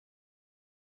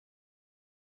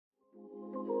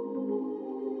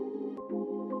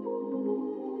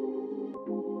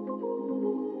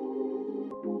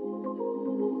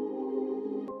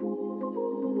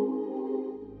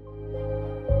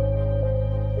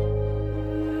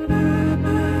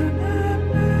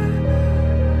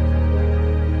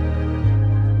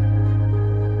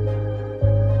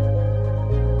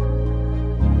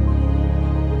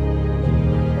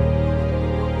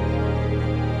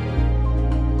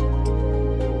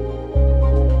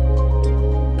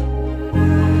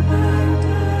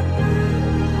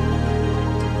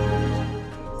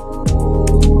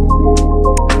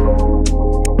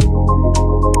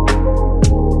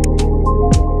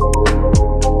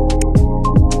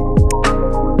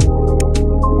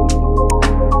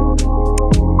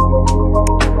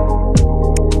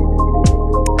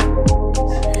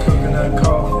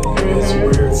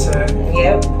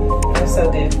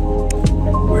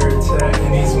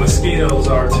nails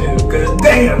are too, because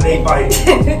damn, they bite.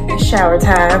 Shower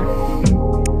time.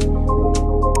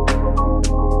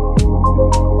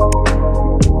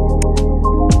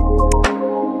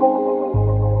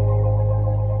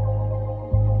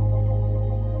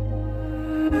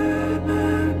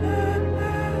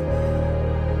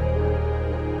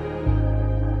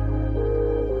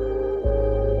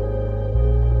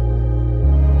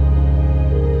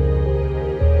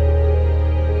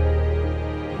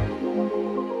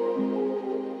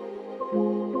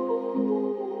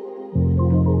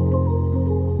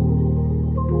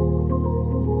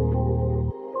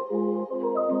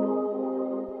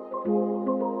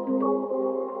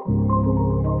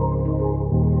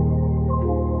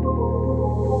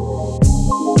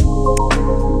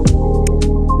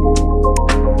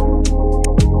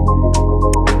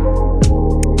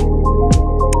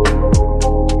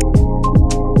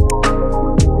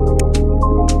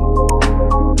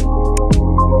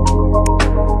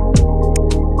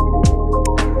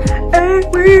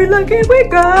 We lucky we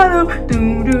got them.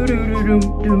 Do do do do do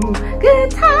do.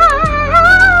 Good times.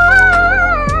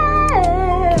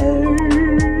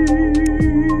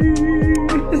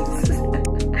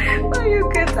 Why you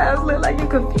good times look like you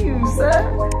confused, sir?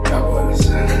 That was.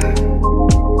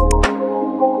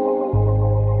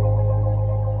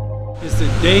 It's the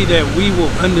day that we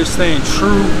will understand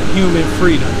true human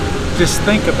freedom. Just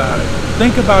think about it.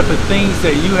 Think about the things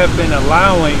that you have been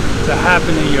allowing to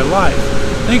happen in your life.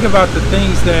 Think about the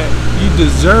things that you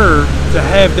deserve to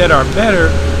have that are better,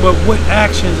 but what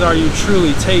actions are you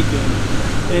truly taking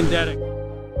in that?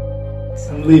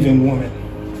 I'm leaving woman.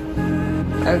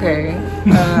 Okay.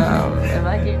 If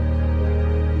I get.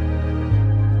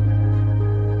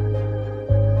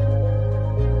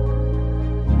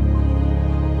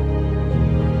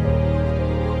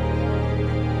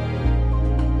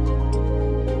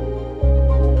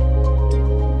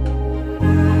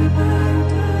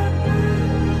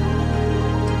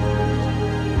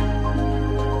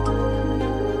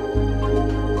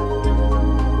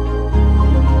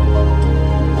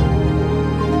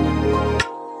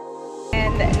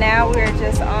 Now we're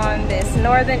just on this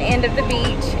northern end of the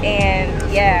beach, and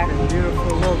yeah,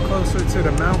 Beautiful, a little closer to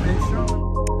the mountain.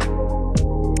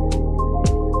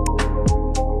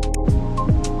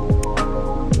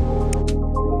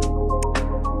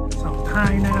 Some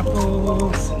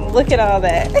pineapples. look at all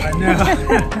that. I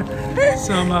know.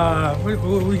 Some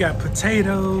we got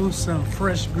potatoes, some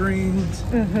fresh greens,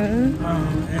 and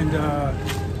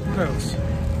what else?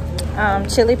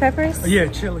 Chili peppers. Yeah,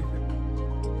 chili.